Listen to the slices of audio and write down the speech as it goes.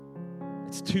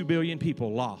That's 2 billion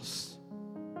people lost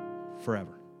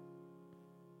forever.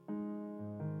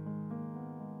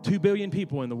 2 billion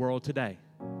people in the world today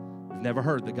have never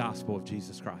heard the gospel of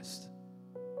Jesus Christ.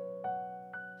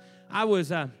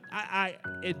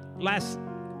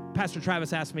 Pastor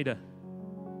Travis asked me to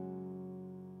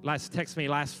text me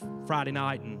last Friday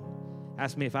night and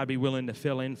asked me if I'd be willing to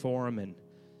fill in for him, and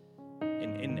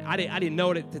I didn't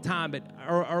know it at the time, but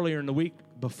earlier in the week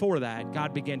before that,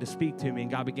 God began to speak to me,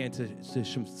 and God began to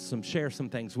share some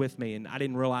things with me, and I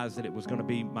didn't realize that it was going to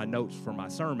be my notes for my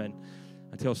sermon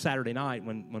until Saturday night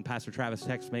when Pastor Travis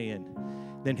texted me, and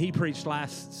then he preached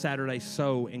last Saturday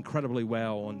so incredibly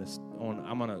well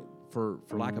for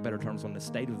lack of better terms, on the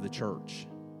state of the church.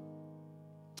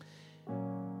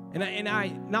 And I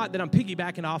not that I'm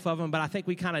piggybacking off of him, but I think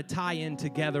we kind of tie in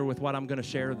together with what I'm going to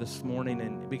share this morning,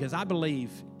 and because I believe,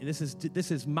 this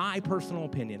is my personal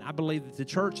opinion, I believe that the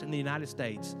church in the United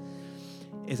States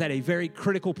is at a very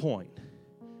critical point.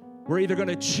 We're either going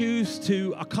to choose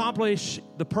to accomplish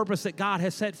the purpose that God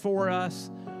has set for us,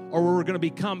 or we're going to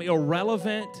become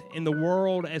irrelevant in the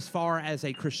world as far as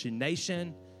a Christian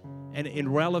nation, and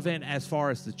irrelevant as far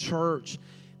as the church.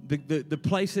 The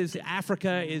places,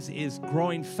 Africa is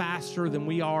growing faster than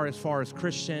we are as far as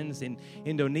Christians. In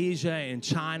Indonesia and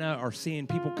China are seeing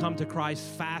people come to Christ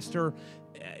faster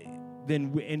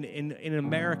than in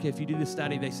America. If you do the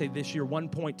study, they say this year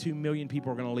 1.2 million people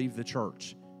are going to leave the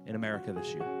church in America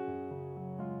this year.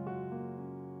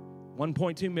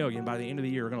 1.2 million by the end of the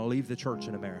year are going to leave the church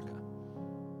in America.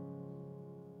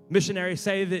 Missionaries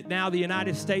say that now the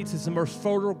United States is the most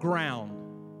fertile ground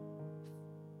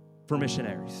for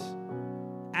missionaries.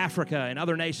 Africa and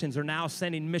other nations are now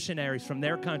sending missionaries from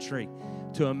their country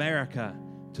to America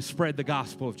to spread the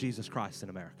gospel of Jesus Christ in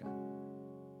America.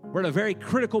 We're at a very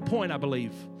critical point, I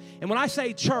believe. And when I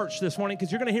say church this morning,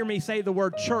 because you're going to hear me say the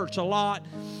word church a lot,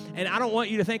 and I don't want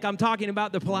you to think I'm talking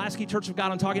about the Pulaski Church of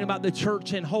God. I'm talking about the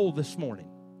church in whole this morning.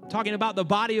 I'm talking about the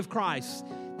body of Christ,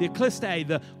 the ecclesiae,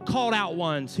 the called out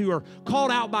ones who are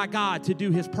called out by God to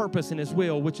do his purpose and his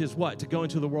will, which is what? To go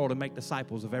into the world and make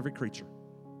disciples of every creature.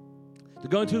 To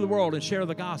go into the world and share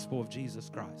the gospel of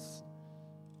Jesus Christ.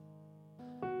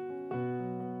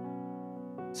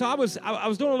 So I was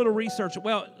doing a little research.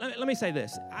 Well, let me say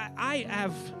this.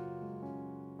 I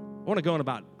want to go in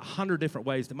about 100 different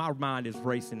ways. My mind is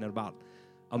racing in about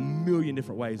a million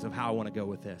different ways of how I want to go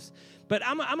with this. But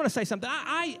I'm going to say something.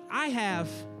 I have,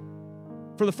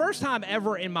 for the first time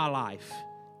ever in my life,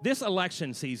 this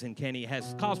election season, Kenny,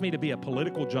 has caused me to be a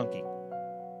political junkie.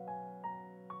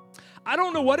 I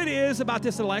don't know what it is about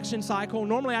this election cycle.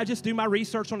 Normally, I just do my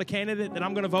research on the candidate that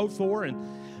I'm going to vote for,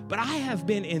 but I have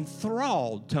been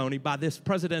enthralled, Tony, by this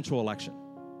presidential election.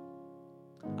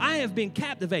 I have been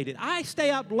captivated. I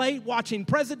stay up late watching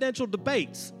presidential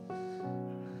debates.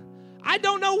 I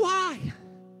don't know why.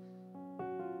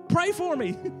 Pray for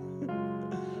me.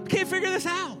 I can't figure this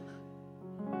out.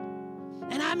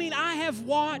 And I mean, I have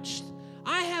watched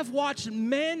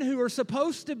men who are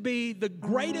supposed to be the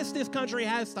greatest this country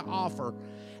has to offer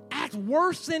act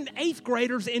worse than 8th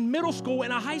graders in middle school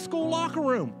in a high school locker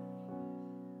room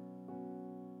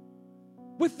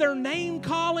with their name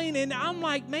calling. And I'm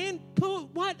like, man,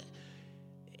 what?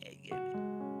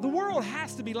 The world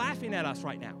has to be laughing at us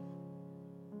right now.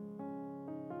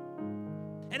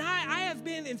 And I have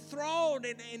been enthralled,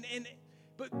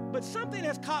 but something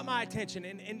has caught my attention.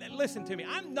 And listen to me,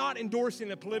 I'm not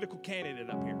endorsing a political candidate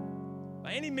up here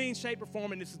by any means, shape, or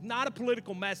form. And this is not a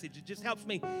political message. It just helps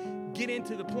me get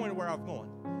into the point of where I'm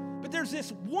going. But there's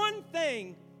this one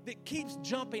thing that keeps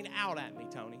jumping out at me,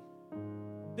 Tony,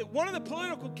 that one of the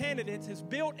political candidates has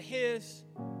built his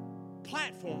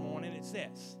platform on, and it's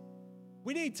this: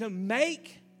 we need to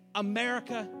make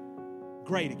America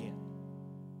great again.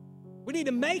 We need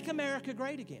to make America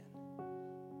great again.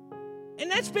 And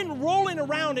that's been rolling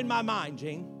around in my mind,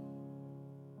 Gene.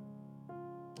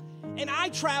 And I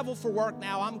travel for work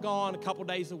now. I'm gone a couple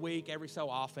days a week, every so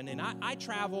often. And I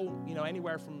travel,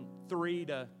 anywhere from 3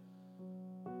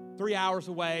 hours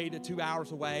away to 2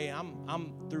 hours away.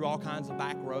 I'm through all kinds of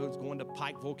back roads, going to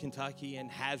Pikeville, Kentucky, and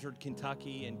Hazard,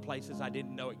 Kentucky, and places I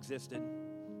didn't know existed.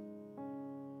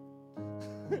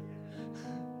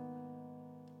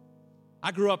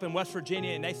 I grew up in West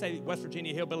Virginia, and they say West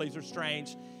Virginia hillbillies are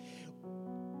strange.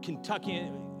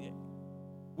 Kentuckian,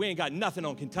 we ain't got nothing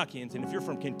on Kentuckians, and if you're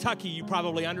from Kentucky, you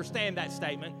probably understand that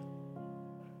statement.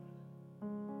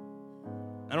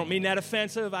 I don't mean that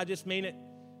offensive. I just mean it.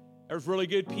 There's really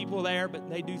good people there, but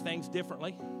they do things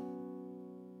differently.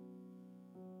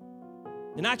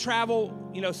 And I travel,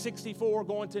 64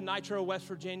 going to Nitro, West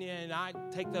Virginia, and I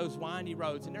take those windy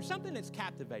roads, and there's something that's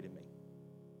captivated me.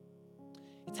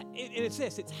 It's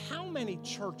this. It's how many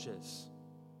churches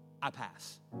I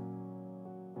pass. I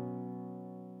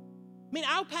mean,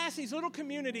 I'll pass these little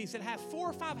communities that have 4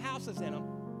 or 5 houses in them.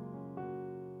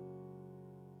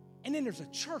 And then there's a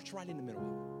church right in the middle of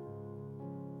them.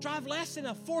 Drive less than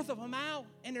a fourth of a mile,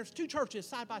 and there's 2 churches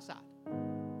side by side.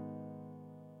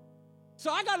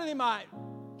 So I got it in my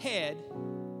head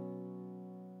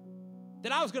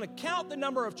that I was going to count the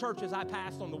number of churches I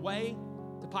passed on the way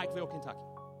to Pikeville, Kentucky,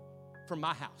 from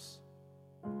my house.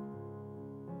 I'm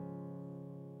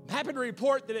happy to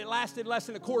report that it lasted less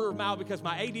than a quarter of a mile because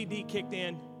my ADD kicked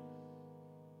in.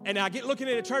 And I get looking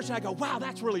at a church and I go, wow,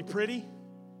 that's really pretty.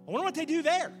 I wonder what they do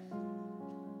there.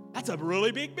 That's a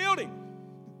really big building.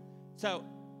 So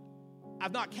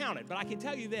I've not counted, but I can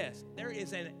tell you this. There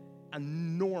is an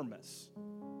enormous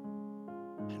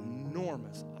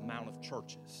amount of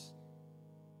churches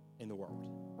in the world.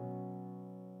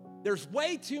 There's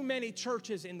way too many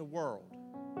churches in the world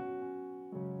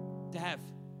to have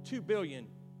 2 billion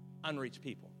unreached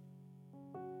people.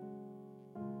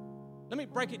 Let me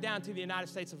break it down to the United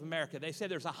States of America. They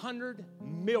said there's 100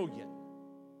 million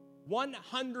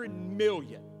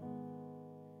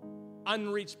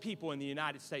unreached people in the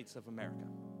United States of America.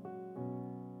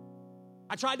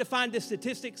 I tried to find the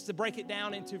statistics to break it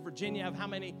down into Virginia of how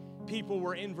many people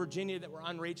were in Virginia that were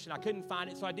unreached, and I couldn't find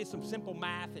it, so I did some simple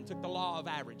math and took the law of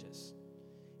averages.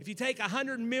 If you take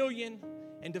 100 million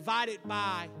and divide it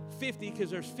by 50, because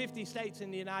there's 50 states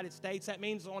in the United States, that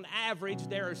means on average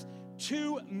there's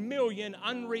 2 million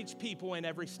unreached people in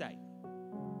every state.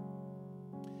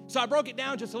 So I broke it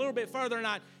down just a little bit further, and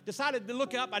I decided to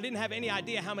look up. I didn't have any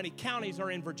idea how many counties are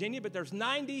in Virginia, but there's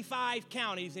 95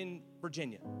 counties in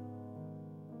Virginia.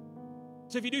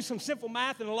 So if you do some simple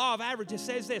math and the law of averages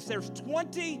says this, there's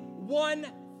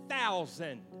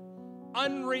 21,000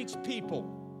 unreached people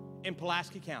in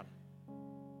Pulaski County.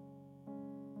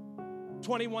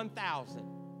 21,000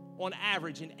 on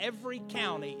average in every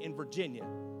county in Virginia of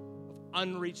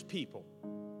unreached people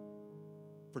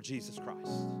for Jesus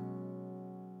Christ.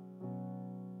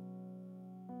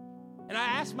 And I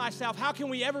asked myself, how can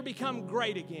we ever become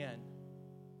great again?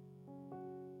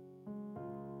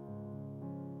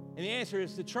 And the answer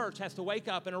is the church has to wake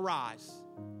up and arise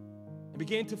and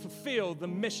begin to fulfill the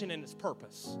mission and its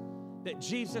purpose that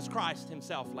Jesus Christ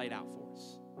himself laid out for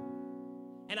us.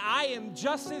 And I am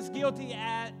just as guilty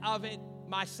of it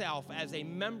myself as a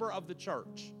member of the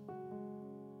church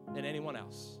than anyone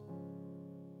else.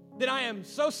 That I am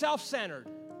so self-centered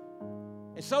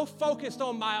and so focused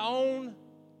on my own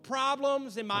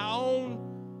problems and my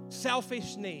own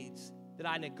selfish needs that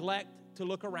I neglect to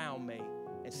look around me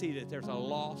and see that there's a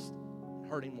lost,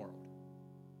 hurting world.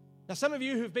 Now, some of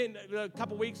you who've been a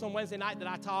couple weeks on Wednesday night that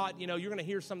I taught, you're going to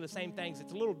hear some of the same things.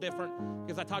 It's a little different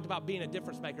because I talked about being a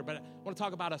difference maker, but I want to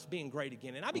talk about us being great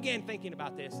again. And I began thinking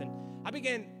about this, and I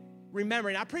began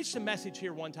remembering. I preached a message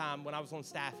here one time when I was on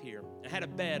staff here. I had a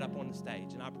bed up on the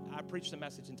stage, and I preached a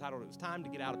message entitled, "It Was Time to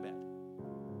Get Out of Bed."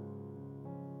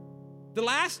 The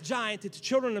last giant that the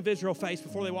children of Israel faced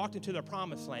before they walked into their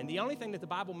promised land, the only thing that the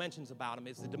Bible mentions about him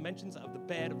is the dimensions of the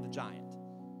bed of the giant.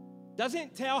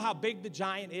 Doesn't tell how big the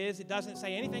giant is. It doesn't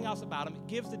say anything else about him. It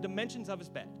gives the dimensions of his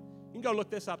bed. You can go look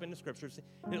this up in the scriptures.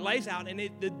 And it lays out, and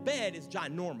the bed is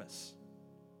ginormous.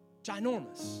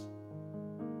 Ginormous.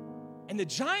 And the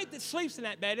giant that sleeps in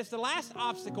that bed is the last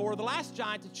obstacle or the last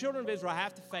giant the children of Israel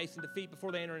have to face and defeat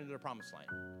before they enter into their promised land.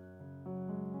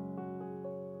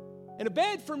 And a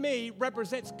bed, for me,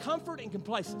 represents comfort and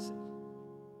complacency.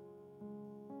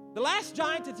 The last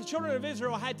giant that the children of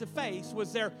Israel had to face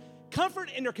was their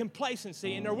comfort and their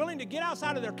complacency, and they're willing to get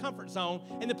outside of their comfort zone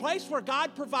in the place where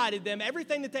God provided them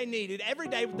everything that they needed every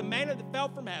day with the manna that fell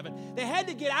from heaven. They had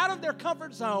to get out of their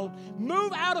comfort zone,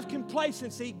 move out of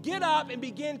complacency, get up and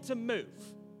begin to move.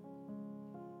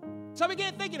 So I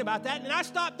began thinking about that, and I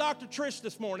stopped Dr. Trish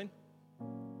this morning.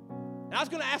 And I was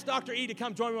going to ask Dr. E to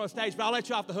come join me on stage, but I'll let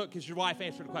you off the hook because your wife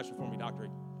answered the question for me, Dr. E.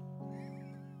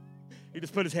 He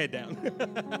just put his head down.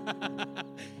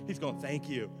 He's going, thank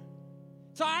you.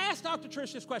 So I asked Dr.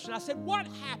 Trish this question. I said, what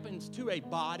happens to a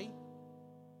body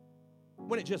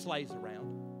when it just lays around?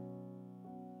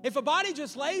 If a body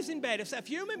just lays in bed, if a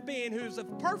human being who's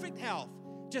of perfect health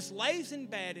just lays in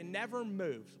bed and never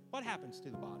moves, what happens to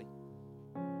the body?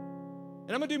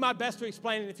 And I'm going to do my best to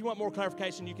explain it. If you want more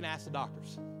clarification, you can ask the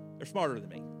doctors. They're smarter than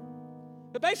me.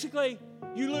 But basically,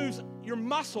 you lose your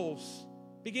muscles,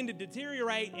 begin to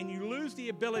deteriorate, and you lose the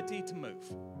ability to move.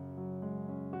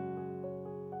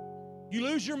 You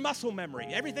lose your muscle memory.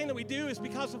 Everything that we do is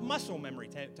because of muscle memory,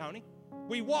 Tony.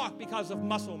 We walk because of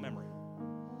muscle memory.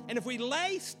 And if we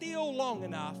lay still long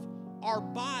enough,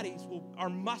 our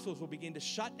muscles will begin to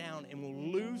shut down and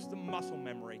we'll lose the muscle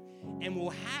memory. And we'll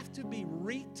have to be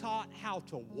retaught how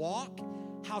to walk,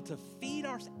 how to feed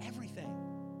everything.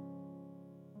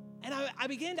 And I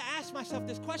began to ask myself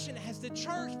this question: has the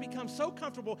church become so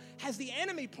comfortable? Has the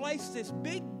enemy placed this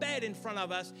big bed in front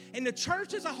of us, and the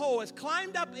church as a whole has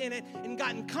climbed up in it and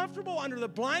gotten comfortable under the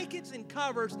blankets and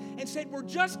covers and said, we're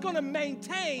just going to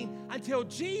maintain until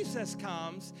Jesus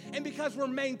comes. And because we're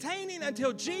maintaining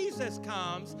until Jesus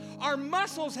comes, our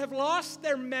muscles have lost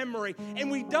their memory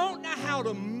and we don't know how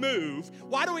to move.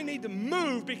 Why do we need to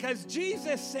move? Because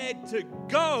Jesus said to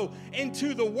go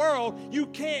into the world. You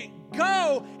can't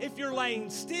go if you're laying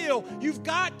still. You've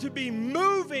got to be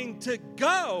moving to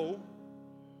go.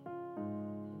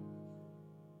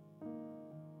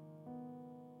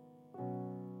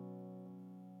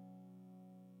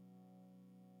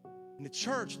 And the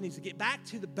church needs to get back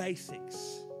to the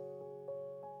basics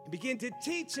and begin to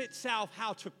teach itself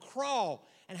how to crawl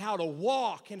and how to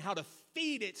walk and how to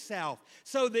feed itself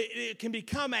so that it can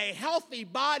become a healthy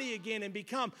body again and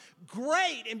become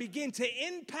great and begin to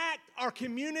impact our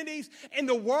communities and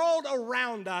the world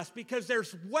around us, because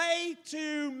there's way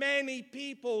too many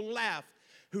people left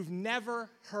who've never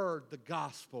heard the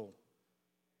gospel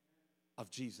of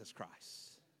Jesus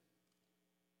Christ.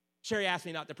 Sherry asked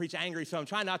me not to preach angry, so I'm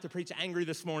trying not to preach angry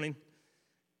this morning,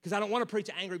 because I don't want to preach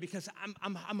angry, because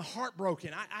I'm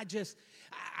heartbroken.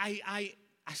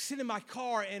 I sit in my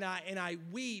car and I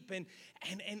weep, and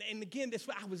again,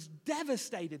 I was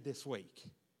devastated this week.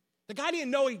 The guy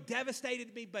didn't know he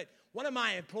devastated me, but one of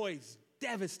my employees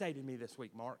devastated me this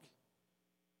week, Mark.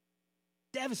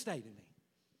 Devastated me.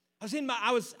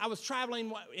 I was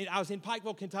traveling. I was in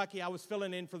Pikeville, Kentucky. I was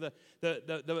filling in for the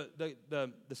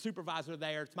supervisor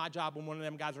there. It's my job when one of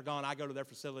them guys are gone. I go to their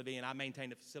facility and I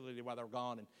maintain the facility while they're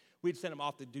gone. And we'd send them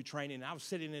off to do training. And I was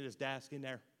sitting at his desk in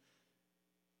there.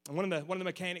 And one of the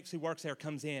mechanics who works there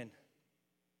comes in,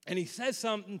 and he says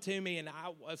something to me, and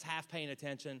I was half paying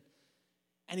attention.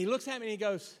 And he looks at me and he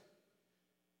goes,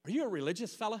 "Are you a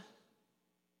religious fella?"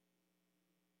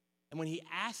 And when he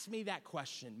asked me that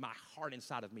question, my heart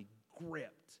inside of me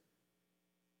gripped.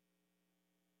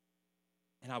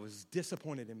 And I was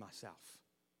disappointed in myself.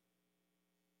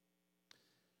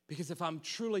 Because if I'm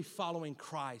truly following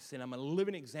Christ and I'm a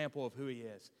living example of who he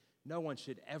is, no one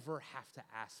should ever have to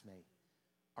ask me,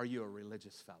 "Are you a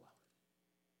religious fellow?"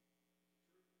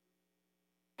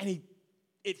 And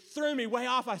it threw me way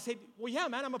off. I said, "Well, yeah,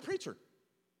 man, I'm a preacher."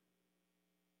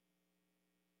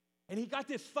 And he got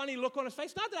this funny look on his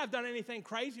face. Not that I've done anything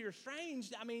crazy or strange.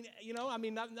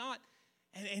 Not.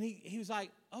 And he was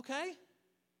like, "Okay.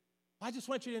 I just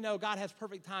want you to know God has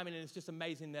perfect timing, and it's just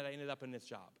amazing that I ended up in this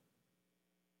job."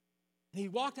 And he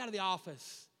walked out of the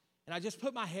office, and I just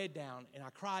put my head down, and I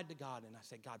cried to God, and I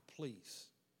said, "God, please,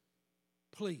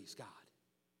 God,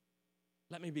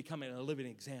 let me become a living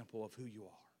example of who you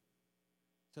are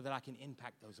so that I can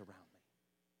impact those around me."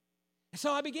 And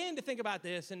so I began to think about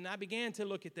this, and I began to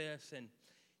look at this. And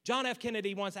John F.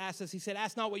 Kennedy once asked us, he said,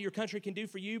 "Ask not what your country can do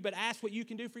for you, but ask what you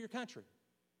can do for your country."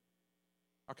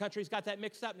 Our country's got that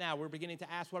mixed up now. We're beginning to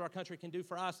ask what our country can do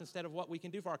for us instead of what we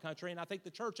can do for our country. And I think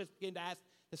the church is beginning to ask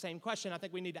the same question. I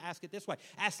think we need to ask it this way: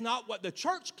 ask not what the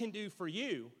church can do for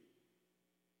you,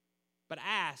 but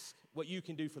ask what you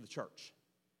can do for the church.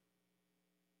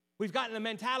 We've gotten a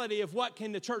mentality of, what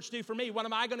can the church do for me? What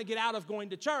am I going to get out of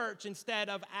going to church, instead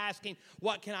of asking,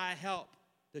 what can I help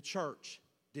the church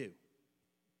do?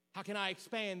 How can I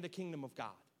expand the kingdom of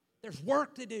God? There's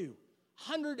work to do.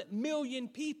 100 million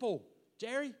people,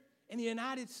 Jerry, in the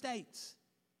United States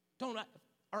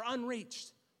are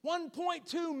unreached.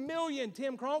 1.2 million,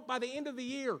 Tim Cronk, by the end of the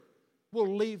year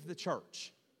will leave the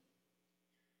church.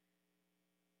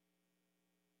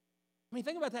 I mean,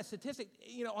 think about that statistic.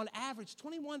 On average,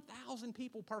 21,000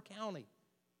 people per county.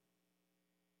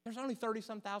 There's only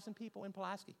 30-some thousand people in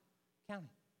Pulaski County.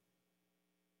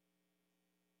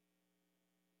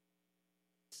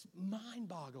 It's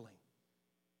mind-boggling.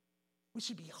 We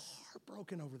should be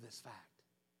heartbroken over this fact.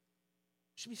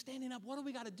 We should be standing up. What do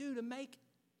we got to do to make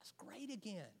us great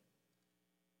again?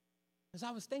 As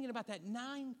I was thinking about that,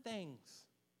 9 things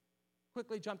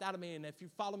quickly jumped out of me, and if you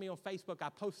follow me on Facebook, I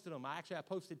posted them. I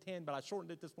posted 10, but I shortened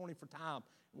it this morning for time.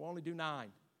 We'll only do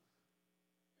 9.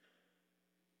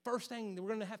 First thing that we're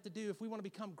going to have to do if we want to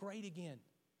become great again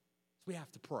is we have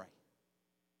to pray.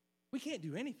 We can't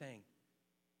do anything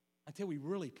until we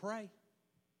really pray.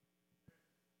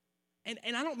 And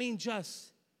I don't mean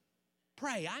just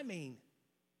pray. I mean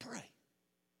pray.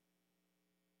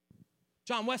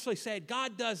 John Wesley said,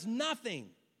 God does nothing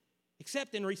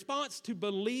except in response to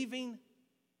believing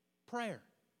prayer.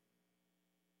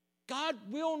 God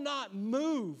will not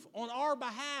move on our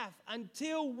behalf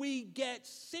until we get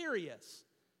serious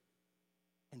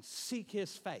and seek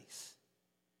his face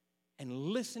and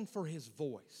listen for his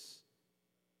voice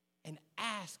and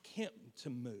ask him to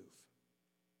move.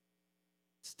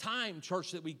 It's time,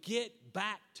 church, that we get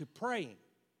back to praying.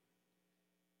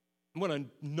 I'm going to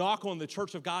knock on the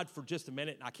Church of God for just a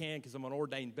minute, and I can because I'm an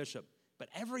ordained bishop. But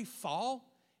every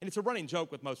fall, and it's a running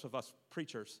joke with most of us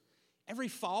preachers, every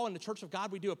fall in the Church of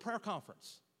God, we do a prayer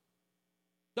conference.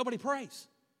 Nobody prays.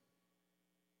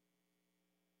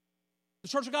 The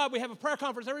Church of God, we have a prayer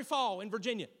conference every fall in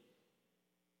Virginia.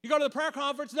 You go to the prayer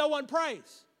conference, no one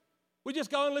prays. We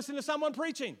just go and listen to someone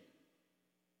preaching.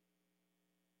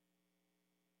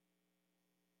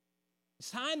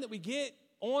 It's time that we get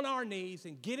on our knees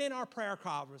and get in our prayer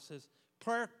conferences,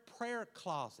 prayer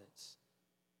closets.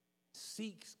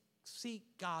 Seek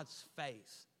God's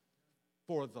face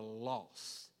for the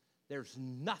lost. There's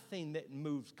nothing that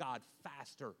moves God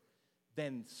faster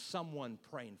than someone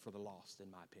praying for the lost, in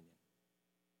my opinion.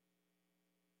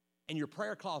 And your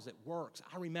prayer closet works.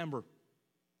 I remember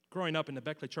growing up in the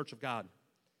Beckley Church of God.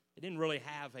 They didn't really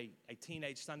have a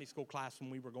teenage Sunday school class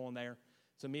when we were going there.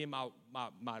 So me and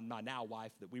my now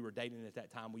wife that we were dating at that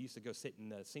time, we used to go sit in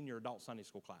the senior adult Sunday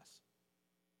school class.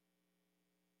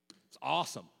 It's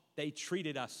awesome. They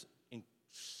treated us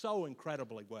so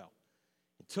incredibly well.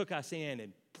 And took us in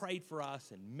and prayed for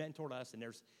us and mentored us. And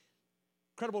there's an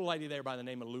incredible lady there by the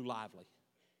name of Lou Lively.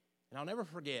 And I'll never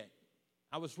forget,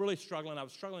 I was really struggling. I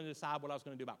was struggling to decide what I was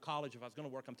going to do about college, if I was going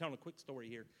to work. I'm telling a quick story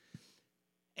here.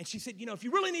 And she said, if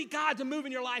you really need God to move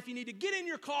in your life, you need to get in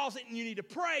your closet and you need to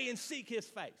pray and seek his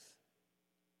face.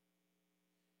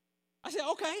 I said,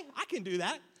 okay, I can do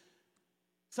that.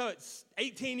 So it's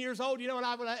 18 years old. You know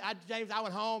what? James, I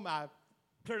went home. I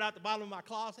cleared out the bottom of my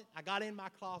closet. I got in my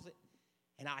closet,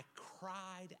 and I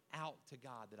cried out to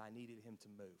God that I needed him to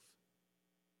move.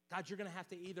 God, you're going to have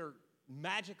to either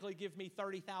magically give me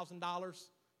 $30,000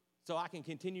 so I can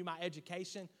continue my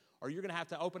education, or you're going to have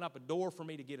to open up a door for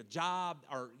me to get a job,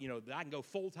 or, that I can go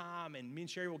full-time, and me and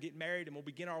Sherry will get married, and we'll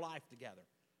begin our life together.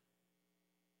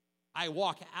 I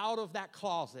walk out of that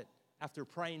closet after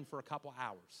praying for a couple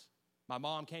hours. My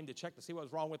mom came to check to see what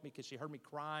was wrong with me because she heard me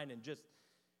crying and just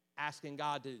asking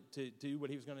God to do what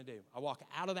he was going to do. I walk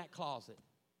out of that closet,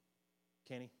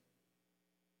 Kenny.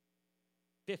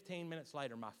 15 minutes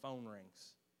later, my phone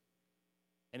rings.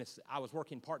 And I was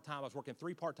working part-time. I was working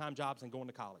 3 part-time jobs and going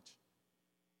to college.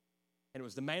 And it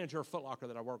was the manager of Foot Locker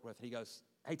that I work with. And he goes,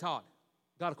 hey, Todd,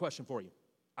 got a question for you.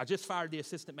 I just fired the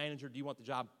assistant manager. Do you want the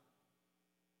job?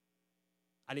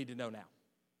 I need to know now.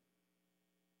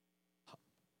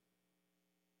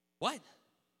 What?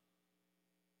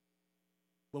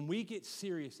 When we get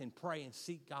serious and pray and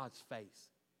seek God's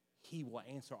face, he will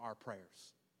answer our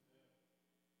prayers.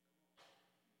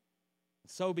 And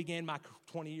so began my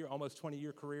almost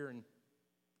 20-year career in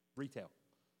retail.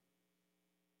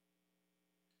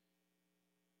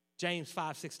 James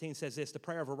 5:16 says this, the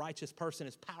prayer of a righteous person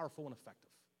is powerful and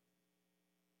effective.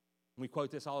 And we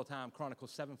quote this all the time,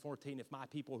 Chronicles 7:14, if my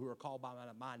people who are called by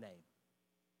my name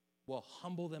will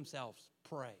humble themselves,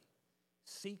 pray,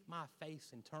 seek my face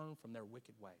and turn from their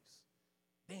wicked ways,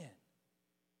 then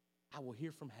I will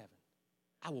hear from heaven.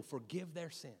 I will forgive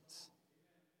their sins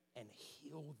and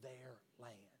heal their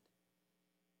land.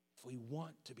 If we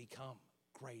want to become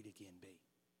great again, it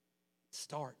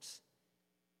starts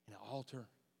in an altar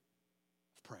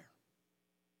of prayer.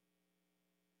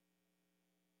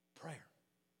 Prayer.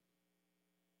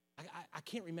 I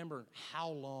can't remember how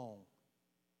long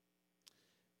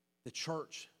the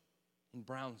church in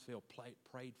Brownsville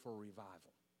prayed for a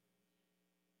revival.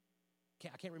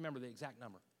 I can't remember the exact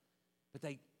number. But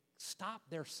they stopped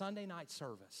their Sunday night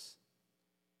service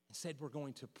and said, we're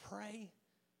going to pray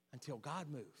until God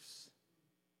moves.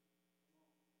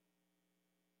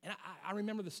 And I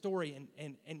remember the story,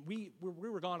 and we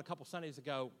were gone a couple Sundays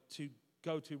ago to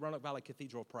go to Roanoke Valley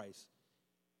Cathedral of Praise.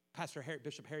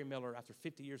 Bishop Harry Miller, after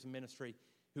 50 years of ministry,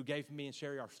 who gave me and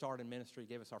Sherry our start in ministry,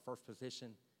 gave us our first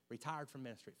position, retired from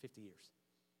ministry at 50 years.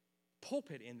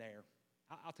 Pulpit in there,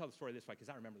 I'll tell the story this way because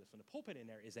I remember this one. The pulpit in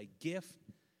there is a gift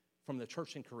from the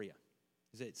church in Korea.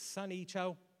 Is it Sunny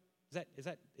Cho?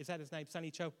 Is that his name,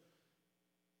 Sunny Cho?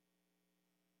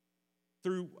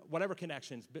 Through whatever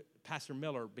connections, Pastor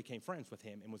Miller became friends with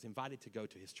him and was invited to go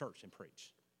to his church and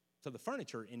preach. So the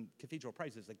furniture in Cathedral of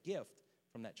Praise is a gift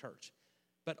from that church.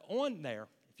 But on there,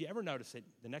 if you ever notice it,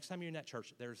 the next time you're in that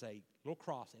church, there's a little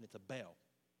cross and it's a bell.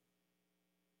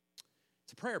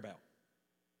 It's a prayer bell.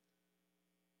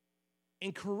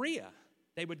 In Korea,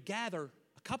 they would gather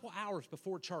a couple hours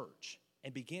before church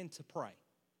and begin to pray.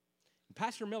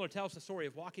 Pastor Miller tells the story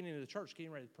of walking into the church,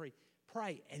 getting ready to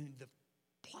pray, and the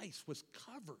place was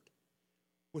covered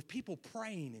with people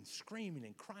praying and screaming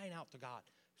and crying out to God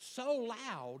so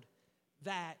loud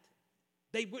that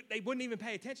they wouldn't even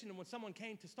pay attention when someone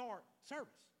came to start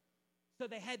service. So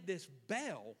they had this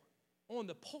bell on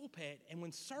the pulpit, and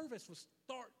when service was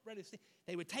ready to sing,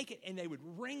 they would take it and they would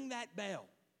ring that bell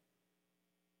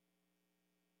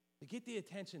to get the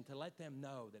attention, to let them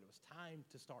know that it was time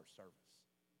to start service.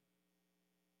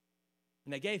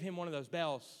 And they gave him one of those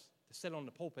bells to sit on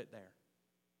the pulpit there.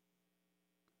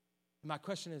 And my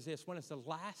question is this: when is the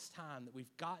last time that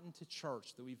we've gotten to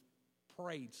church, that we've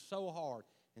prayed so hard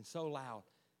and so loud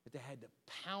that they had to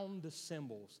pound the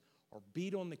cymbals or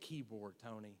beat on the keyboard,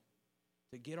 Tony,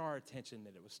 to get our attention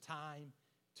that it was time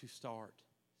to start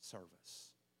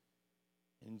service?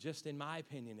 And just in my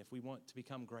opinion, if we want to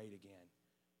become great again,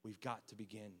 we've got to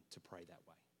begin to pray that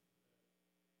way.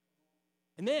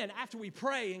 And then after we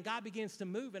pray and God begins to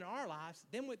move in our lives,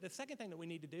 then the second thing that we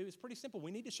need to do is pretty simple.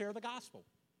 We need to share the gospel.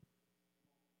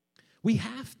 We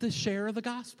have to share the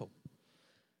gospel.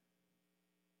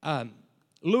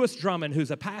 Lewis Drummond, who's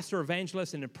a pastor,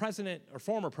 evangelist, and a president or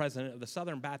former president of the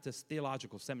Southern Baptist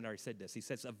Theological Seminary, said this. He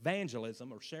says,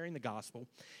 evangelism, or sharing the gospel,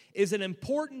 is an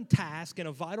important task and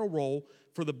a vital role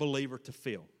for the believer to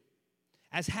fill.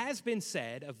 As has been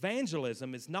said,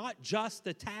 evangelism is not just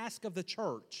the task of the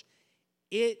church,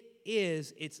 it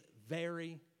is its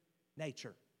very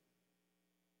nature.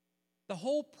 The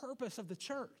whole purpose of the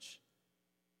church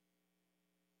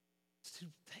is to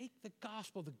take the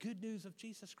gospel, the good news of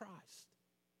Jesus Christ,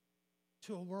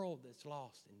 to a world that's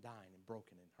lost and dying and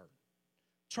broken and hurt.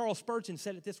 Charles Spurgeon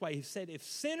said it this way. He said, if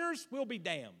sinners will be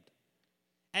damned,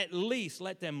 at least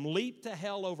let them leap to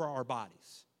hell over our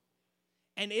bodies.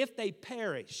 And if they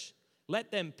perish,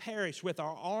 let them perish with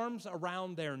our arms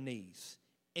around their knees,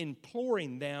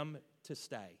 imploring them to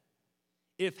stay.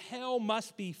 If hell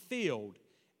must be filled,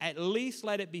 at least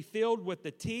let it be filled with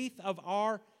the teeth of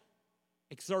our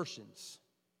exertions.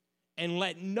 And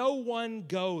let no one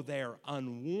go there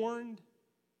unwarned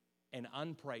and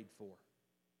unprayed for.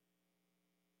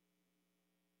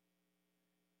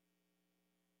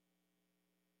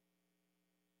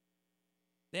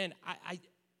 Then I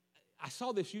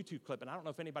saw this YouTube clip, and I don't know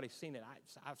if anybody's seen it.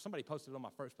 Somebody posted it on my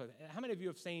first post. How many of you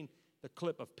have seen the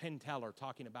clip of Penn Teller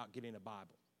talking about getting a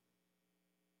Bible?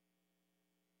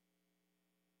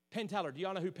 Penn Teller, do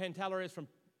y'all know who Penn Teller is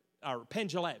or Penn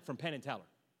Jillette from Penn and Teller?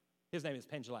 His name is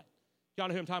Penn Jillette. Y'all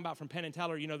know who I'm talking about from Penn and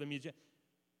Teller? You know the music.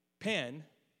 Penn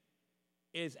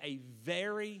is a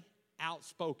very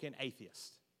outspoken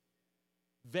atheist.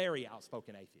 Very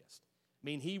outspoken atheist. I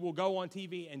mean, he will go on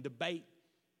TV and debate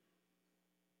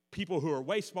people who are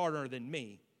way smarter than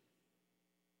me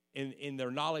in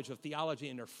their knowledge of theology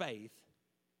and their faith,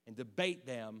 and debate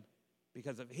them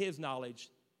because of his knowledge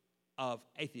of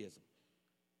atheism.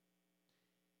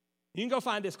 You can go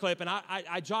find this clip, and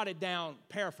I jotted down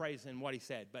paraphrasing what he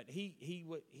said, but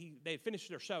they finished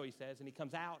their show, he says, and he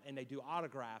comes out and they do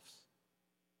autographs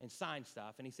and sign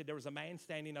stuff, and he said there was a man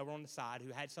standing over on the side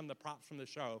who had some of the props from the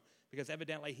show, because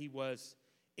evidently he was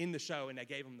in the show and they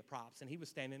gave him the props, and he was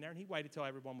standing there and he waited till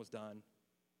everyone was done,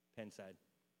 Penn said.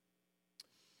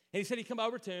 And he said he come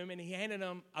over to him and he handed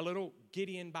him a little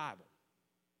Gideon Bible.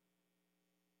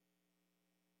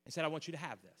 He said, I want you to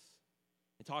have this.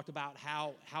 And talked about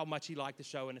how much he liked the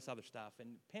show and this other stuff.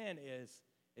 And Penn is,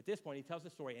 at this point, he tells the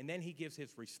story, and then he gives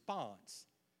his response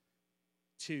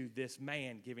to this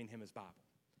man giving him his Bible.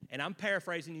 And I'm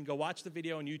paraphrasing. You can go watch the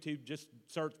video on YouTube. Just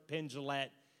search Penn Jillette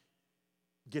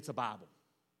gets a Bible.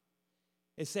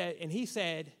 It said, and he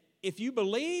said, if you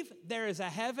believe there is a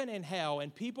heaven and hell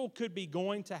and people could be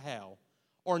going to hell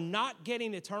or not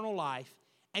getting eternal life,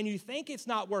 and you think it's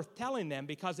not worth telling them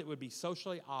because it would be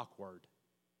socially awkward,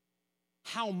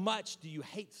 how much do you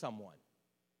hate someone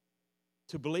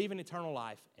to believe in eternal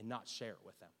life and not share it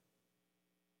with them?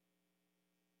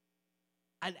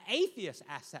 An atheist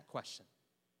asks that question.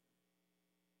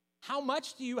 How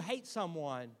much do you hate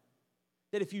someone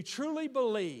that if you truly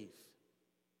believe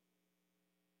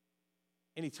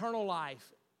in eternal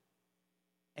life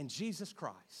and Jesus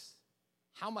Christ,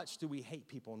 how much do we hate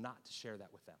people not to share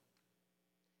that with them?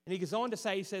 And he goes on to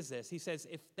say, he says this, he says,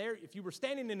 if you were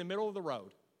standing in the middle of the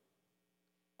road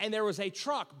and there was a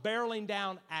truck barreling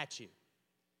down at you,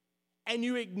 and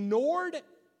you ignored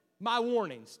my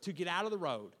warnings to get out of the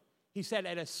road, he said,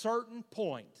 at a certain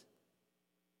point,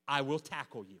 I will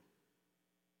tackle you.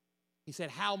 He said,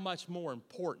 how much more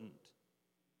important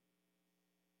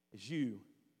is you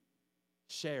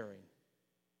sharing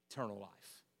eternal life?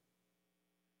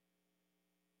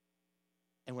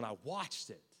 And when I watched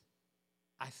it,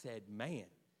 I said, man,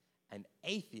 An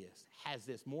atheist has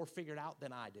this more figured out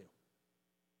than I do.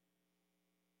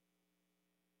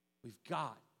 We've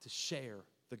got to share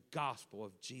the gospel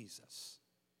of Jesus.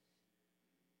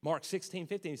 Mark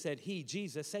 16:15, he said, he,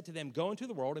 Jesus, said to them, go into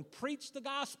the world and preach the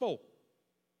gospel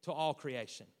to all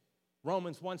creation.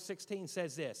 Romans 1:16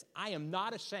 says this, I am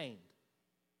not ashamed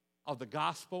of the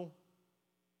gospel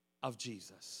of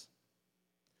Jesus,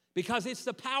 because it's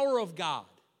the power of God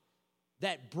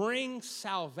that brings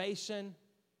salvation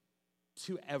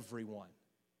to everyone.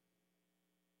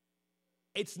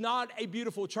 It's not a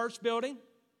beautiful church building.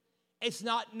 It's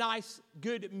not nice,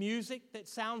 good music that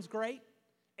sounds great.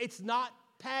 It's not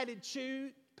padded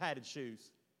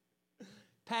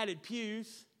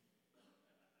pews.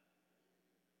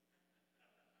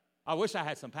 I wish I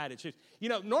had some padded shoes. You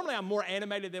know, normally I'm more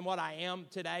animated than what I am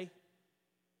today.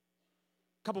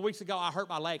 A couple weeks ago, I hurt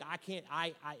my leg.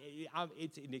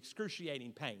 It's an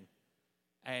excruciating pain.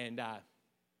 And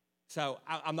so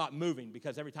I'm not moving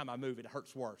because every time I move, it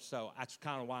hurts worse. So that's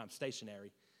kind of why I'm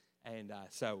stationary. And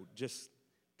so just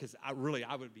because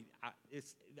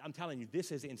I'm telling you,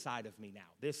 this is inside of me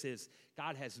now.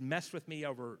 God has messed with me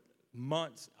over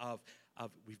months of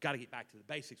we've got to get back to the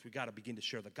basics. We've got to begin to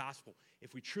share the gospel.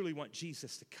 If we truly want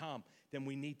Jesus to come, then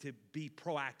we need to be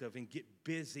proactive and get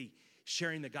busy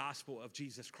sharing the gospel of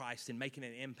Jesus Christ and making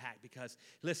an impact, because,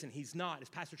 listen, he's not, as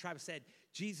Pastor Travis said,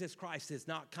 Jesus Christ is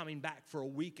not coming back for a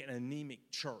weak and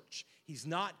anemic church. He's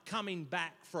not coming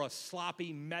back for a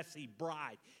sloppy, messy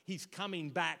bride. He's coming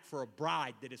back for a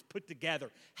bride that is put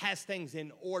together, has things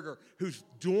in order, who's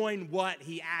doing what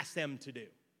he asked them to do.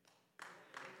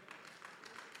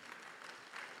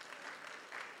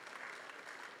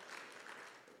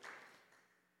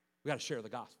 We got to share the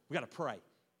gospel. We got to pray.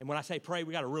 And when I say pray,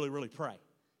 we got to really, really pray.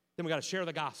 Then we got to share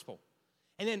the gospel.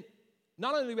 And then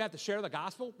not only do we have to share the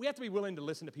gospel, we have to be willing to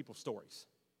listen to people's stories.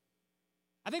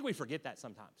 I think we forget that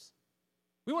sometimes.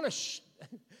 We want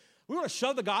to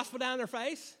shove the gospel down their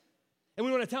face, and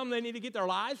we want to tell them they need to get their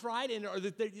lives right,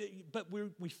 but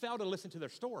we fail to listen to their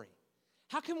story.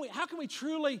 How can we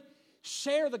truly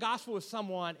share the gospel with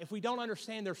someone if we don't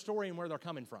understand their story and where they're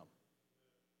coming from?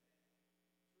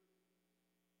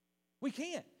 We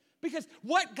can't. Because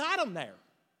what got them there?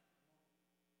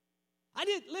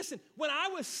 When I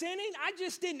was sinning, I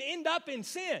just didn't end up in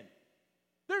sin.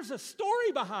 There's a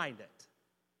story behind it.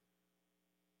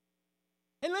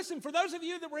 And listen, for those of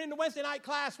you that were in the Wednesday night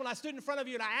class when I stood in front of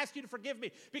you and I asked you to forgive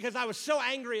me because I was so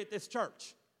angry at this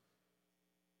church.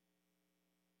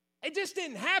 It just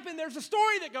didn't happen. There's a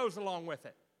story that goes along with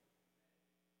it.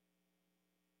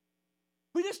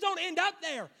 We just don't end up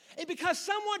there. And because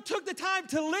someone took the time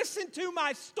to listen to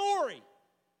my story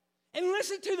and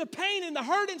listen to the pain and the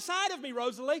hurt inside of me,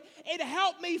 Rosalie, it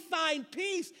helped me find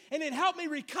peace, and it helped me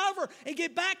recover and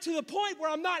get back to the point where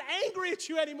I'm not angry at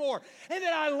you anymore, and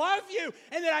that I love you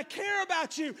and that I care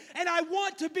about you and I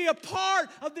want to be a part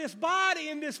of this body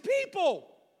and this people.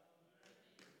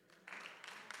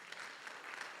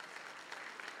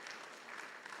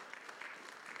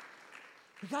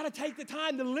 We got to take the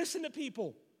time to listen to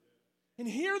people and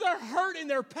hear their hurt and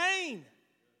their pain.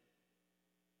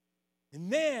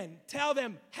 And then tell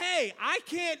them, hey, I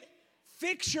can't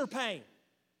fix your pain.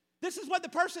 This is what the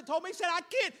person told me. He said, I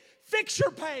can't fix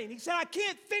your pain. He said, I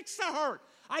can't fix the hurt.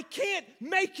 I can't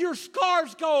make your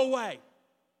scars go away.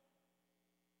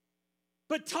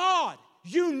 But Todd,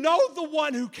 you know the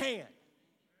one who can.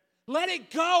 Let it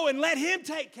go and let him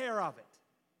take care of it.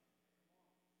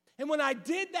 And when I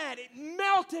did that, it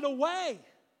melted away.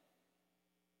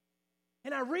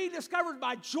 And I rediscovered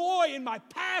my joy and my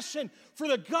passion for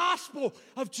the gospel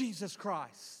of Jesus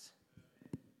Christ.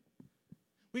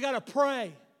 We got to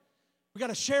pray. We got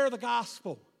to share the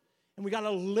gospel. And we got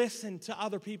to listen to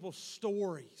other people's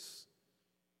stories.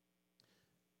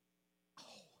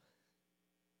 Oh,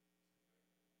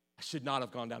 I should not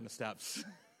have gone down the steps.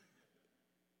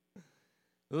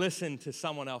 Listen to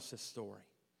someone else's story.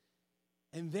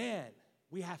 And then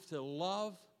we have to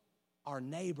love our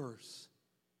neighbors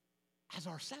as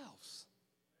ourselves.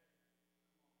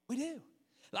 We do.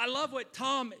 I love what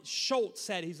Tom Schultz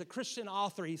said. He's a Christian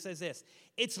author. He says this: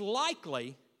 it's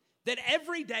likely that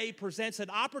every day presents an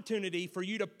opportunity for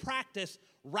you to practice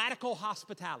radical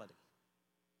hospitality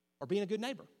or being a good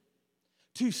neighbor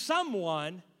to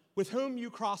someone with whom you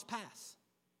cross paths.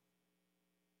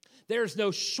 There's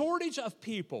no shortage of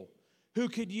people who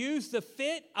could use the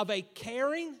fit of a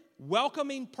caring,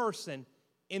 welcoming person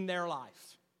in their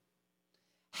life.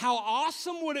 How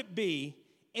awesome would it be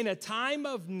in a time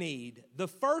of need, the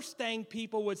first thing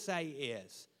people would say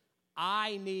is,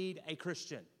 I need a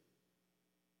Christian.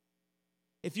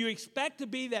 If you expect to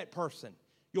be that person,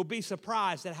 you'll be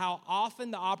surprised at how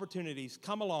often the opportunities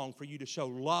come along for you to show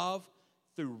love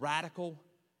through radical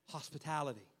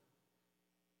hospitality.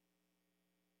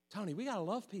 Tony, we got to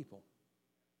love people.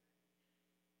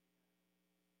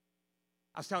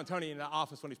 I was telling Tony in the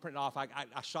office when he's printing off, I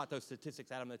shot those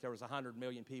statistics at him that there was 100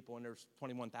 million people and there's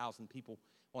 21,000 people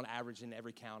on average in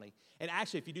every county. And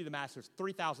actually, if you do the math, there's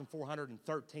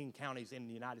 3,413 counties in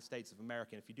the United States of America.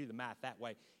 And if you do the math that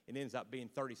way, it ends up being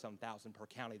 30-some thousand per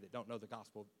county that don't know the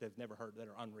gospel, they've never heard, that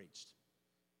are unreached.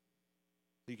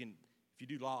 So you can, if you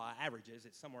do law averages,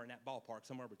 it's somewhere in that ballpark,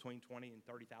 somewhere between 20 and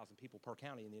 30,000 people per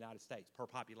county in the United States, per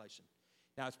population.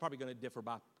 Now, it's probably going to differ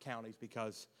by counties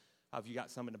because of you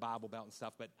got some in the Bible Belt and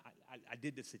stuff, but I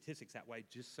did the statistics that way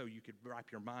just so you could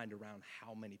wrap your mind around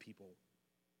how many people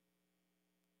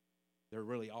there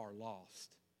really are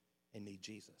lost and need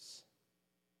Jesus.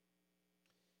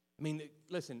 I mean,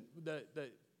 listen,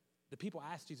 the people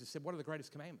asked Jesus, said, what are the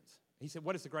greatest commandments? He said,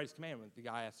 what is the greatest commandment? The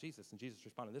guy asked Jesus, and Jesus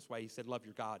responded this way. He said, love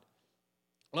your God.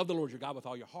 Love the Lord your God with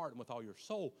all your heart and with all your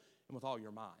soul and with all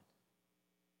your mind.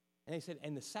 And he said,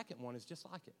 and the second one is just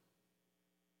like it.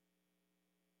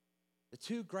 The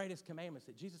two greatest commandments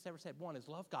that Jesus ever said, one is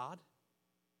love God,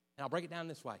 and I'll break it down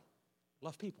this way,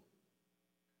 love people.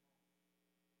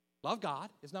 Love God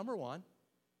is number one,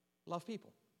 love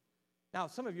people. Now,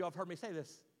 some of you have heard me say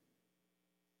this.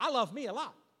 I love me a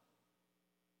lot.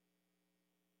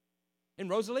 And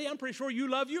Rosalie, I'm pretty sure you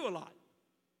love you a lot,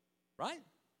 right?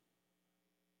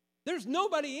 There's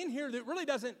nobody in here that really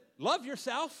doesn't love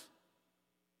yourself.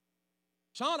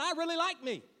 Sean, I really like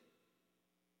me.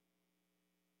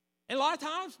 And a lot of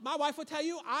times, my wife will tell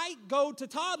you, I go to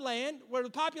Toddland where the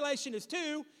population is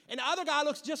 2, and the other guy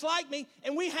looks just like me,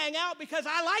 and we hang out because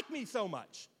I like me so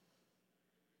much.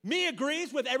 Me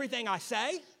agrees with everything I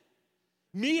say.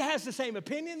 Me has the same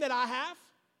opinion that I have.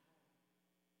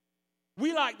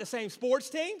 We like the same sports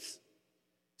teams.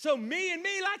 So me and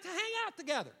me like to hang out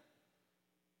together.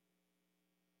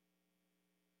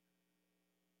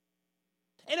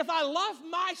 And if I love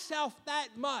myself that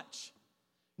much,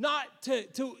 not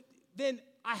to then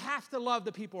I have to love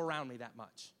the people around me that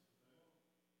much.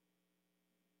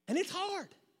 And it's hard.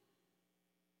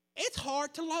 It's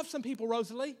hard to love some people,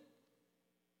 Rosalie.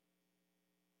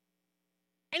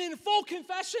 And in full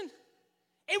confession,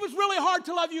 it was really hard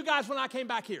to love you guys when I came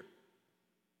back here.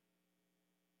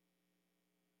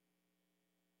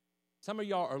 Some of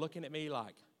y'all are looking at me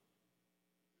like,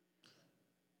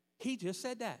 he just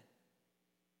said that.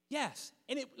 Yes.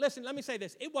 And listen, let me say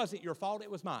this. It wasn't your fault.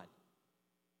 It was mine.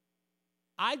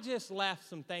 I just left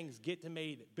some things get to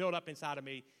me that built up inside of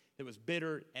me that was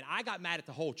bitter, and I got mad at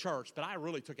the whole church, but I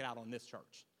really took it out on this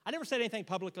church. I never said anything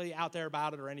publicly out there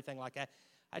about it or anything like that.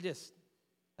 I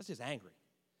was just angry.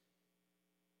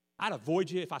 I'd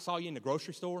avoid you if I saw you in the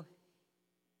grocery store.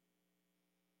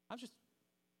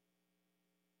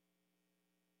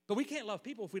 But we can't love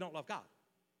people if we don't love God.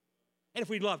 And if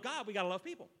we love God, we got to love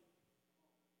people.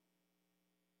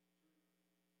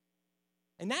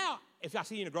 And now, if I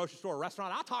see you in a grocery store or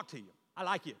restaurant, I'll talk to you. I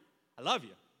like you. I love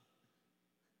you.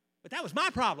 But that was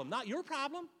my problem, not your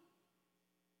problem.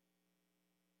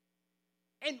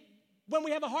 And when we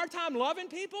have a hard time loving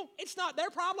people, it's not their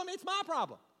problem, it's my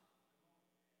problem.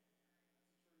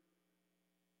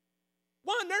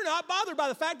 One, they're not bothered by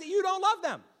the fact that you don't love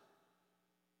them.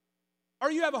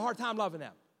 Or you have a hard time loving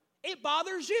them. It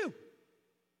bothers you.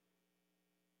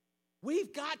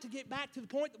 We've got to get back to the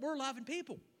point that we're loving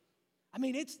people. I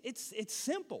mean, it's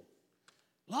simple.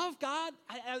 Love God,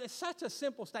 it's such a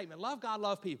simple statement. Love God,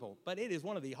 love people. But it is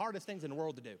one of the hardest things in the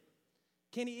world to do.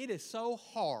 Kenny, it is so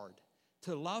hard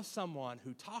to love someone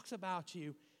who talks about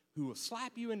you, who will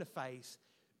slap you in the face,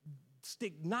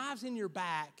 stick knives in your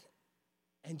back,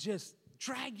 and just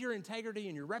drag your integrity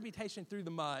and your reputation through the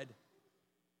mud.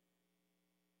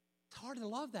 It's hard to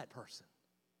love that person.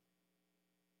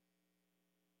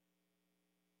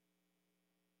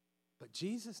 But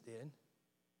Jesus did.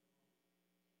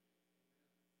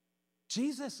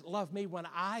 Jesus loved me when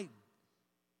I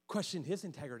questioned his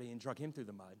integrity and drug him through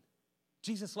the mud.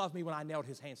 Jesus loved me when I nailed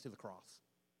his hands to the cross.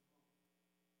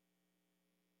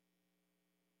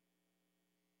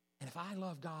 And if I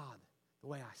love God the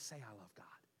way I say I love God,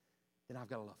 then I've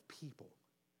got to love people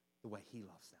the way he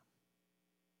loves them.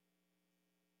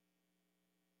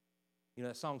 You know,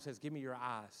 that song says, give me your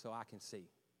eyes so I can see.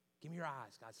 Give me your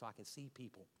eyes, God, so I can see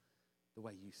people the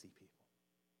way you see people.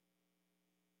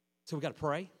 So we've got to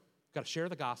pray. We've got to share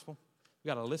the gospel.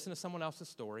 We've got to listen to someone else's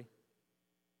story.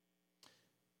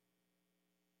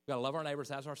 We've got to love our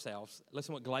neighbors as ourselves.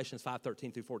 Listen what Galatians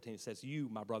 5:13 through 14 says. You,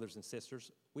 my brothers and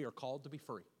sisters, we are called to be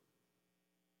free.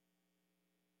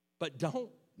 But don't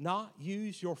not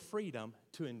use your freedom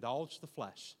to indulge the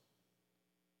flesh.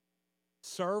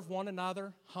 Serve one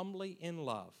another humbly in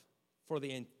love, for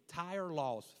the entire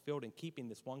law is fulfilled in keeping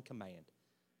this one command: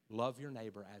 love your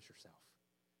neighbor as yourself.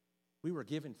 We were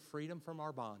given freedom from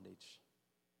our bondage,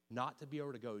 not to be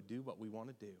able to go do what we want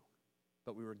to do,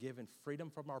 but we were given freedom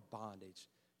from our bondage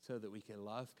so that we can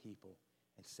love people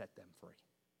and set them free.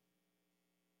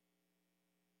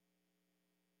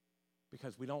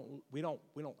 Because we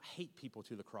don't hate people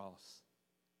to the cross.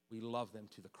 We love them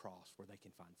to the cross where they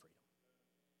can find freedom.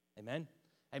 Amen?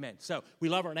 Amen. So we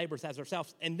love our neighbors as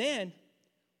ourselves, and then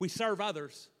we serve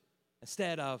others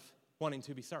instead of wanting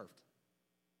to be served.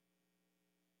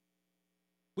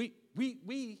 We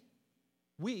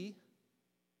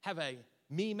have a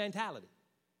me mentality.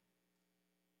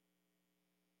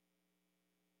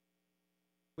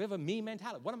 We have a me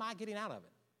mentality. What am I getting out of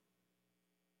it?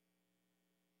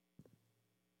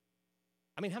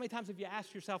 I mean, how many times have you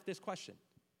asked yourself this question?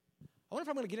 I wonder if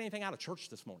I'm going to get anything out of church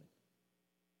this morning.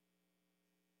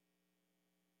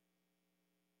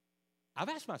 I've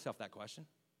asked myself that question.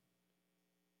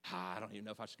 I don't even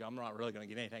know if I should go. I'm not really going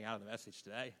to get anything out of the message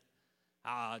today.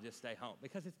 I'll just stay home.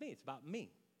 Because it's me. It's about me.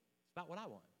 It's about what I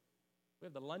want. We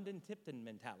have the London Tipton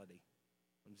mentality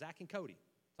from Zach and Cody.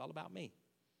 It's all about me.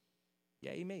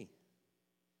 Yay, me.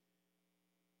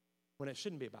 When it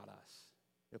shouldn't be about us.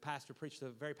 The pastor preached a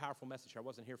very powerful message here. I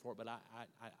wasn't here for it, but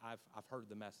I've heard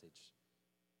the message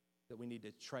that we need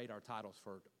to trade our titles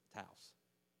for towels.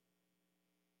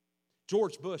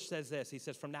 George Bush says this. He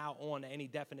says, from now on, any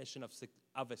definition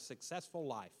of a successful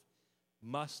life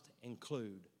must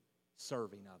include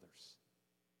serving others.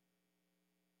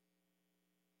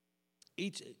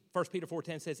 1 Peter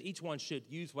 4:10 says, each one should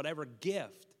use whatever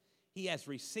gift he has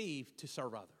received to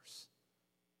serve others.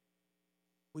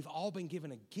 We've all been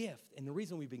given a gift, and the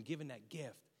reason we've been given that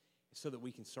gift is so that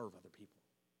we can serve other people.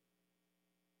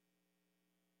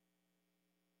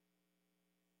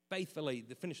 Faithfully,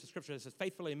 to finish the scripture, it says,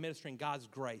 faithfully administering God's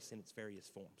grace in its various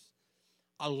forms.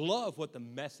 I love what the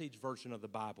Message version of the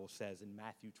Bible says in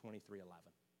Matthew 23:11.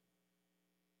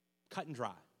 Cut and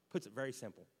dry. Puts it very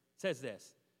simple. It says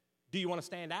this: do you want to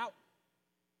stand out?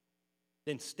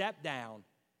 Then step down,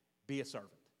 be a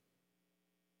servant.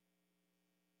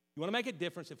 You want to make a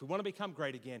difference? If we want to become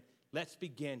great again, let's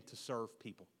begin to serve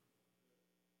people.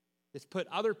 Let's put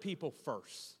other people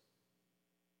first.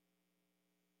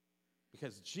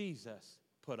 Because Jesus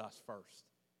put us first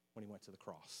when he went to the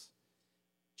cross.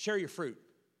 Share your fruit.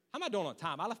 How am I doing on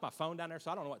time? I left my phone down there,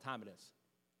 so I don't know what time it is.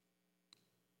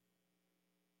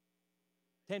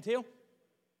 10 till?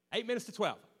 8 minutes to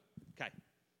 12. Okay.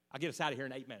 I'll get us out of here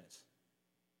in 8 minutes.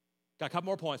 Got a couple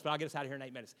more points, but I'll get us out of here in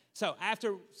 8 minutes. So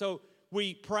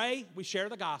we pray, we share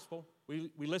the gospel, we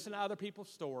listen to other people's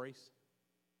stories,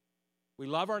 we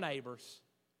love our neighbors,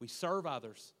 we serve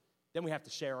others, then we have to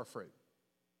share our fruit.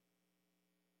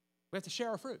 We have to share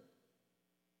our fruit.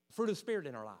 The fruit of the Spirit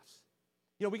in our lives.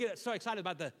 You know, we get so excited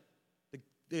about the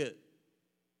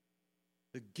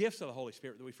gifts of the Holy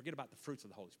Spirit that we forget about the fruits of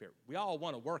the Holy Spirit. We all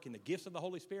want to work in the gifts of the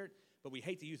Holy Spirit, but we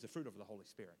hate to use the fruit of the Holy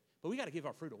Spirit. But we got to give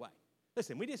our fruit away.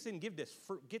 Listen, we just didn't get this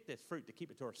fruit to keep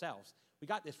it to ourselves. We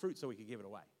got this fruit so we could give it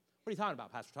away. What are you talking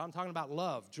about, Pastor Tom? I'm talking about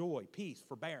love, joy, peace,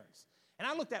 forbearance. And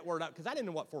I looked that word up because I didn't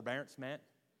know what forbearance meant.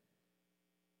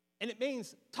 And it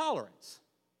means tolerance.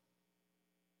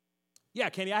 Yeah,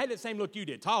 Kenny, I had the same look you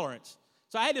did, tolerance.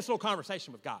 So I had this little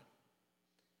conversation with God.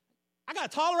 I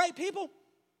got to tolerate people?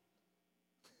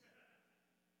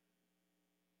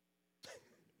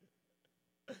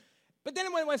 But then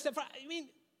it went one step further. I mean,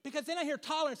 because then I hear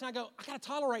tolerance and I go, I got to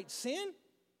tolerate sin?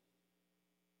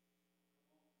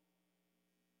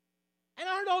 And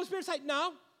I heard the Holy Spirit say,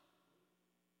 no.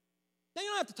 Now you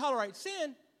don't have to tolerate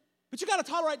sin, but you got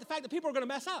to tolerate the fact that people are going to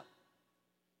mess up.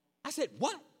 I said,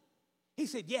 what? He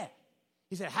said, yeah.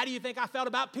 He said, how do you think I felt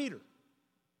about Peter?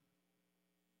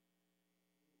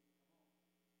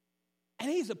 And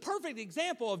he's a perfect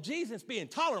example of Jesus being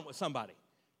tolerant with somebody.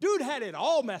 Dude had it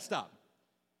all messed up.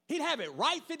 He'd have it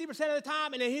right 50% of the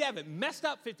time, and then he'd have it messed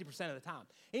up 50% of the time.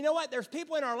 And you know what? There's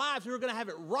people in our lives who are going to have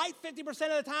it right 50%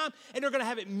 of the time, and they're going to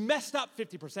have it messed up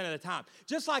 50% of the time.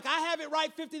 Just like I have it right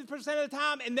 50% of the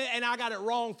time, and I got it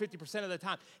wrong 50% of the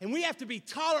time. And we have to be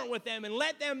tolerant with them and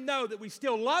let them know that we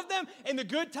still love them in the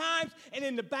good times and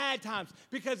in the bad times.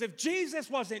 Because if Jesus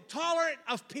wasn't tolerant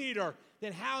of Peter,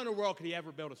 then how in the world could he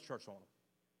ever build his church on him?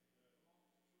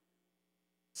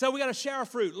 So we got to share our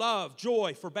fruit: love,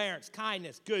 joy, forbearance,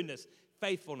 kindness, goodness,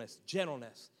 faithfulness,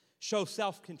 gentleness. Show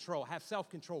self-control, have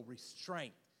self-control,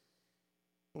 restraint.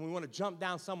 When we want to jump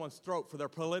down someone's throat for their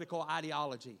political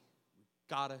ideology, we've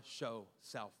got to show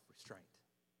self-restraint.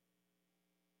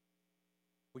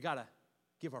 we got to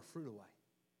give our fruit away.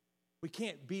 We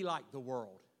can't be like the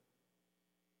world.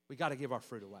 We got to give our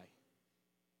fruit away.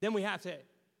 Then we have to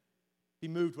be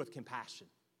moved with compassion.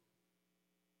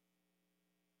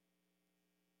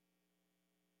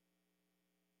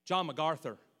 John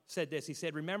MacArthur said this. He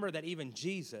said, remember that even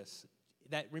Jesus'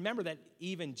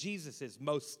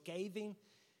 most scathing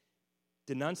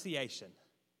denunciation,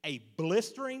 a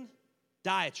blistering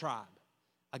diatribe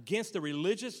against the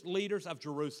religious leaders of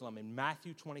Jerusalem in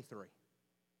Matthew 23,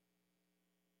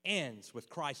 ends with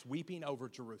Christ weeping over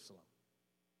Jerusalem.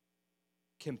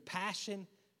 Compassion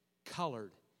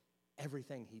colored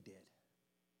everything he did.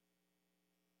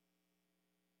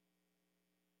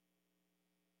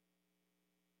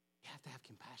 You have to have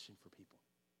compassion for people,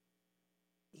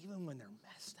 even when they're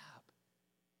messed up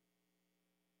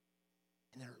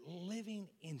and they're living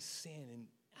in sin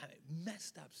and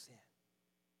messed up sin.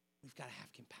 We've got to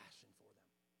have compassion for them.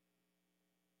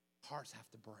 Hearts have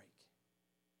to break.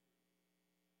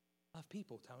 Love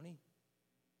people, Tony.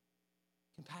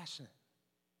 Compassionate.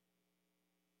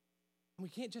 And we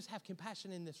can't just have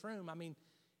compassion in this room. I mean,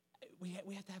 we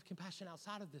have to have compassion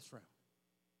outside of this room.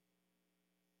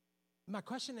 My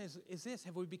question is this: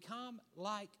 have we become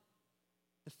like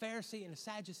the Pharisee and the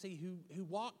Sadducee who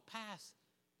walked past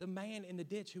the man in the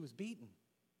ditch who was beaten?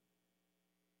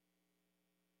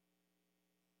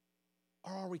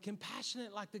 Or are we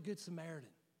compassionate like the Good Samaritan?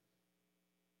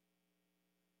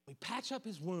 We patch up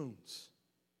his wounds.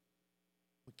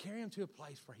 We carry him to a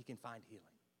place where he can find healing.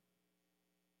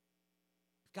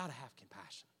 We've got to have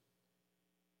compassion.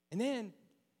 And then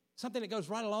something that goes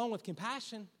right along with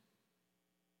compassion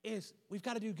is we've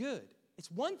got to do good.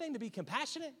 It's one thing to be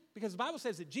compassionate because the Bible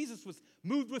says that Jesus was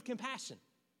moved with compassion.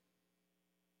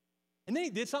 And then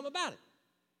he did something about it.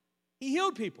 He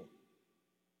healed people.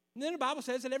 And then the Bible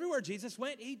says that everywhere Jesus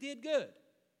went, he did good.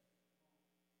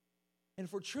 And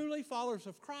if we're truly followers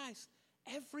of Christ,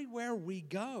 everywhere we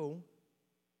go,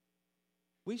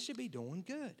 we should be doing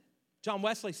good. John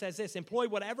Wesley says this: employ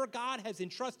whatever God has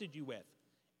entrusted you with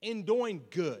in doing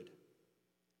good,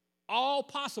 all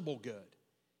possible good,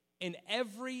 in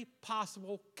every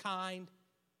possible kind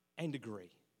and degree.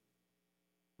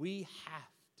 We have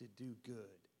to do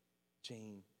good,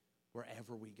 Gene,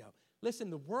 wherever we go. Listen,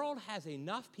 the world has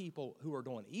enough people who are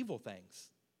doing evil things.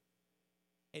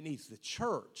 It needs the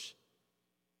church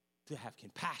to have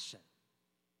compassion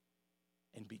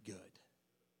and be good.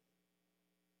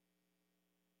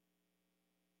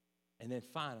 And then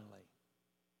finally,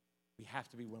 we have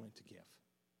to be willing to give.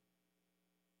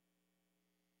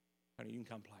 Honey, you can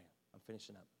come play. I'm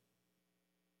finishing up.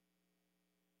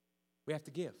 We have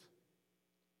to give.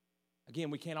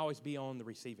 Again, we can't always be on the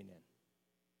receiving end.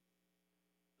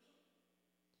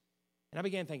 And I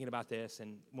began thinking about this,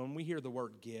 and when we hear the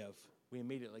word give, we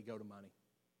immediately go to money.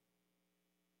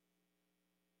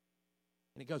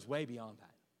 And it goes way beyond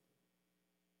that.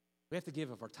 We have to give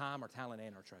of our time, our talent,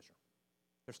 and our treasure.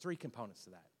 There's three components to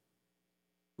that.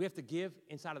 We have to give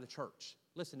inside of the church.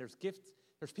 Listen, there's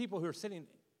people who are sitting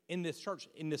in this church,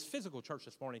 in this physical church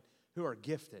this morning, who are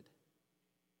gifted,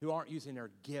 who aren't using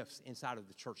their gifts inside of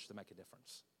the church to make a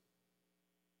difference.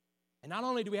 And not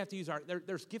only do we have to use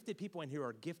there's gifted people in here who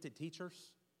are gifted teachers,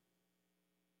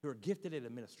 who are gifted at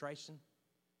administration,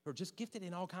 who are just gifted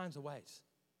in all kinds of ways.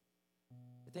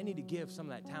 But they need to give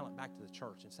some of that talent back to the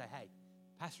church and say, hey,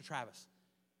 Pastor Travis,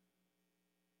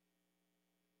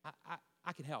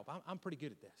 I can help. I'm pretty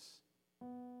good at this.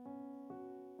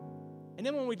 And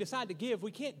then when we decide to give, we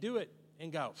can't do it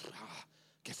and go,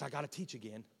 guess I got to teach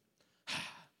again.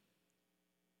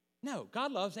 No,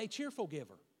 God loves a cheerful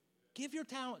giver. Give your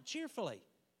talent cheerfully.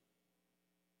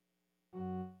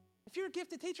 If you're a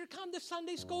gifted teacher, come to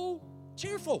Sunday school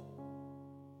cheerful.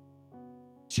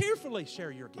 Cheerfully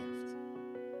share your gift.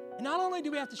 And not only do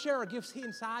we have to share our gifts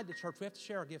inside the church, we have to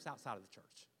share our gifts outside of the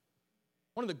church.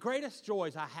 One of the greatest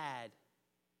joys I had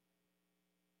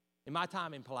in my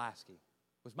time in Pulaski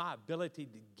was my ability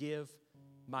to give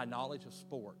my knowledge of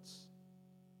sports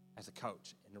as a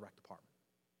coach in the rec department.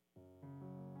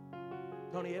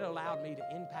 Tony, it allowed me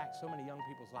to impact so many young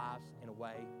people's lives in a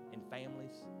way, in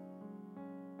families,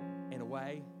 in a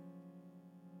way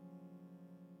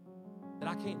that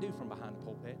I can't do from behind the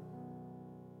pulpit.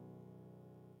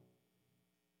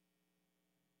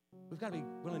 We've got to be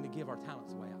willing to give our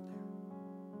talents away out there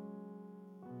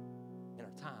and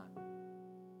our time.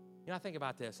 You know, I think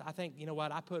about this. I think, you know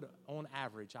what, on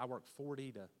average, I work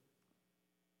 40 to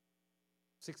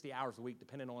 60 hours a week,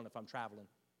 depending on if I'm traveling.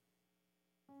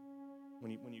 When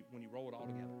you roll it all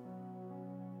together.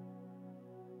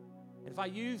 And if I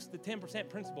use the 10%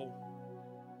 principle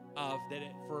of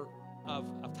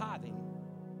tithing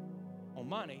on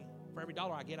money, For every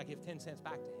dollar I get, I give 10 cents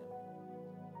back to him.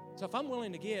 So if I'm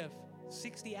willing to give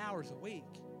 60 hours a week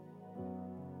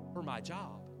for my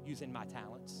job using my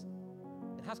talents,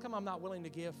 then how come I'm not willing to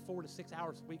give 4 to 6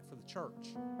 hours a week for the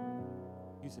church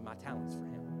using my talents for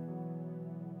him?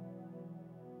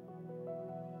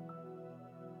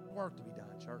 Work to be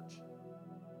done, church.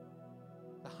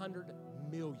 100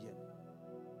 million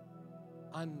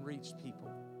unreached people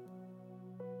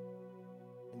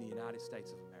in the United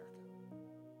States of America.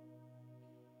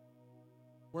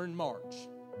 We're in March,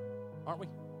 aren't we?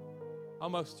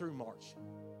 Almost through March.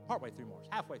 Partway through March,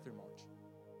 halfway through March.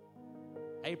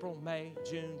 April, May,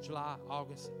 June, July,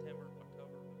 August, September,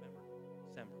 October, November,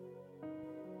 December.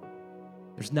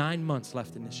 There's 9 months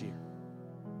left in this year.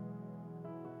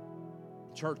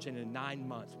 Church, and in 9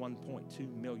 months,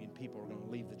 1.2 million people are going to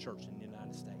leave the church in the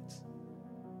United States,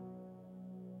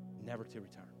 never to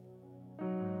return,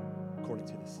 according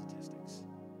to the statistics.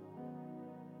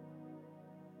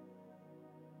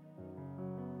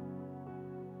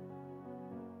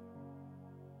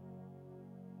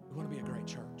 We want to be a great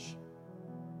church.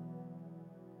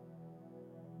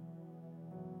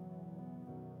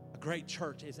 A great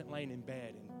church isn't laying in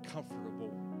bed in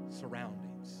comfortable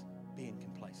surroundings, being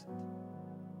complacent.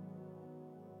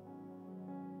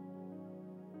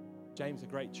 James, a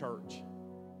great church,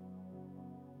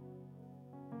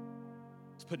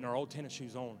 is putting our old tennis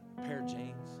shoes on, a pair of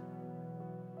jeans,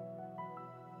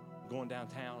 going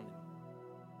downtown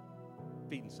and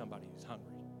feeding somebody who's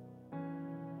hungry.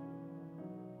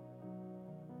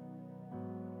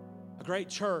 A great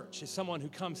church is someone who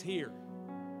comes here,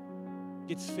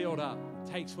 gets filled up,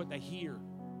 takes what they hear,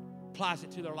 applies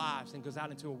it to their lives, and goes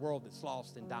out into a world that's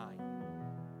lost and dying.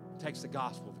 Takes the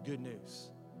gospel, the good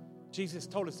news. Jesus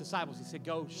told his disciples, he said,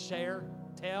 go share,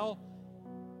 tell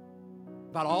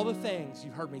about all the things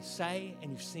you've heard me say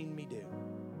and you've seen me do.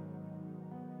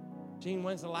 Gene,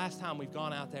 when's the last time we've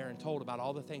gone out there and told about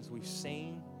all the things we've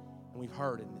seen and we've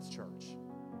heard in this church?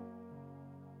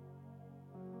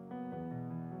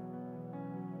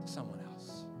 To someone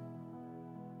else.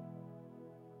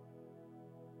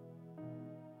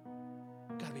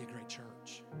 Got to be a great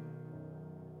church.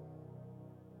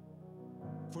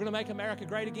 If we're going to make America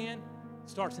great again, it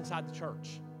starts inside the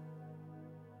church.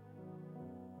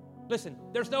 Listen,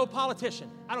 there's no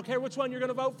politician. I don't care which one you're going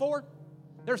to vote for.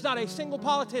 There's not a single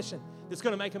politician that's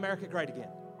going to make America great again.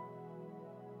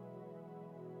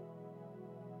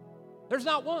 There's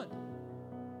not one.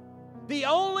 The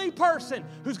only person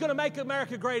who's going to make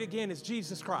America great again is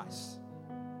Jesus Christ.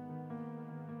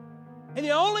 And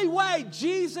the only way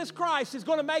Jesus Christ is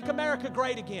going to make America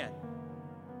great again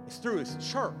is through his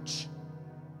church.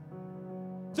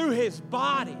 Through his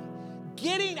body,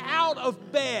 getting out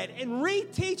of bed and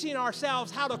reteaching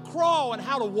ourselves how to crawl and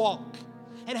how to walk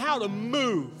and how to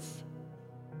move.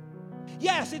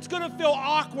 Yes, it's going to feel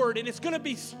awkward and it's going to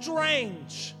be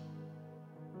strange.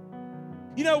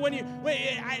 You know,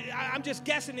 I'm just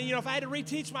guessing that, if I had to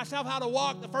reteach myself how to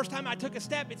walk the first time I took a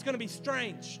step, it's going to be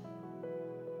strange.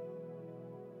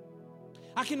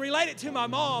 I can relate it to my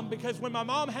mom because when my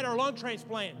mom had her lung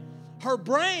transplant, her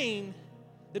brain,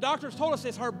 the doctors told us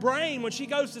this, her brain, when she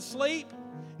goes to sleep,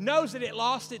 knows that it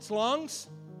lost its lungs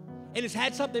and it's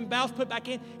had something else put back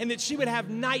in, and that she would have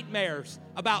nightmares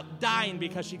about dying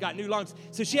because she got new lungs.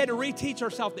 So she had to reteach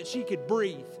herself that she could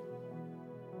breathe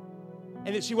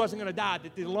and that she wasn't going to die,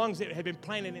 that the lungs that had been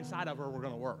planted inside of her were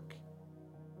going to work.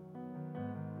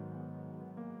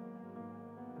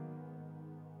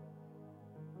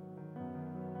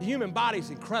 The human body is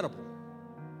incredible,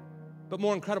 but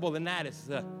more incredible than that is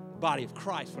the body of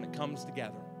Christ when it comes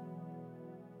together.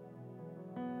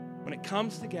 When it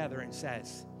comes together and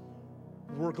says,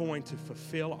 we're going to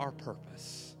fulfill our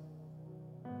purpose.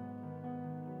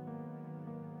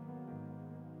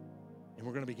 And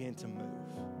we're going to begin to move.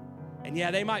 And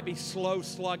yeah, they might be slow,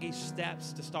 sluggish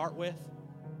steps to start with.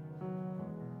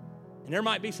 And there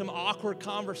might be some awkward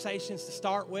conversations to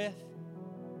start with.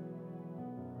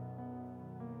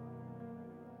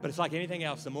 But it's like anything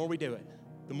else, the more we do it,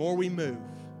 the more we move,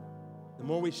 the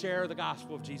more we share the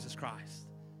gospel of Jesus Christ,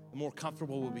 the more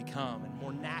comfortable we'll become and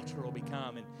more natural we'll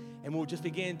become. And we'll just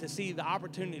begin to see the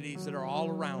opportunities that are all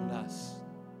around us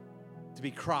to be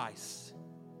Christ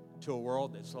to a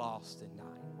world that's lost and dying.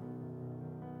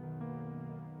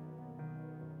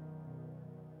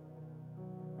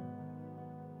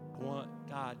 I want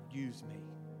God, use me.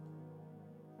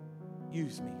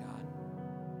 Use me, God.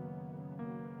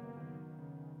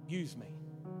 Use me.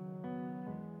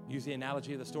 Use the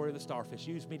analogy of the story of the starfish.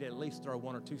 Use me to at least throw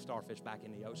 1 or 2 starfish back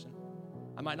in the ocean.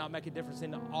 I might not make a difference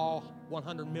in all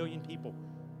 100 million people,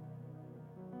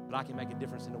 but I can make a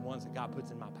difference in the ones that God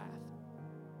puts in my path.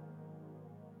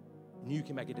 And you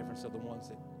can make a difference to the ones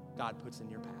that God puts in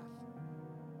your path.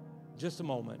 Just a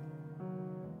moment.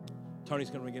 Tony's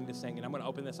going to begin to sing, and I'm going to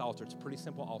open this altar. It's a pretty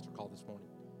simple altar call this morning.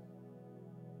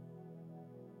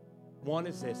 One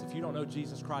is this: if you don't know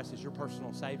Jesus Christ as your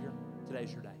personal Savior,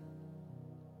 today's your day.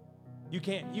 You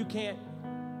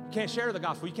can't share the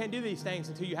gospel. You can't do these things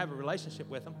until you have a relationship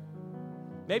with Him.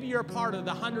 Maybe you're a part of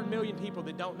the 100 million people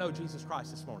that don't know Jesus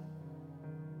Christ this morning.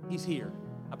 He's here.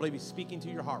 I believe He's speaking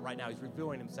to your heart right now. He's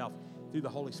revealing Himself through the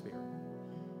Holy Spirit.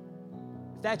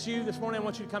 If that's you this morning, I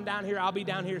want you to come down here. I'll be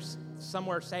down here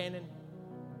somewhere standing.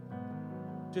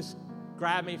 Just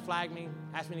grab me, flag me,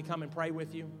 ask me to come and pray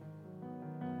with you.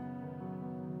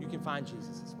 You can find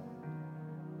Jesus this morning.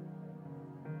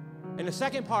 And the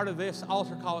second part of this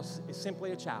altar call is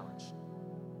simply a challenge.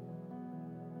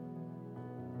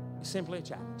 It's simply a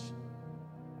challenge.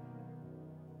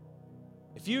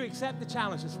 If you accept the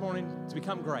challenge this morning to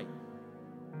become great,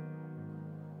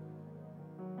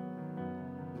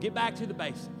 get back to the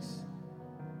basics,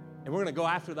 and we're going to go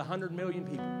after the 100 million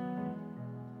people.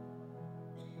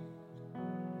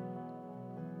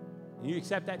 And you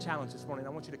accept that challenge this morning, I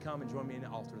want you to come and join me in the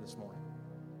altar this morning.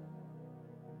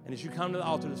 And as you come to the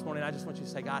altar this morning, I just want you to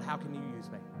say, God, how can you use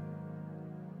me?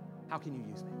 How can you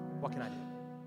use me? What can I do?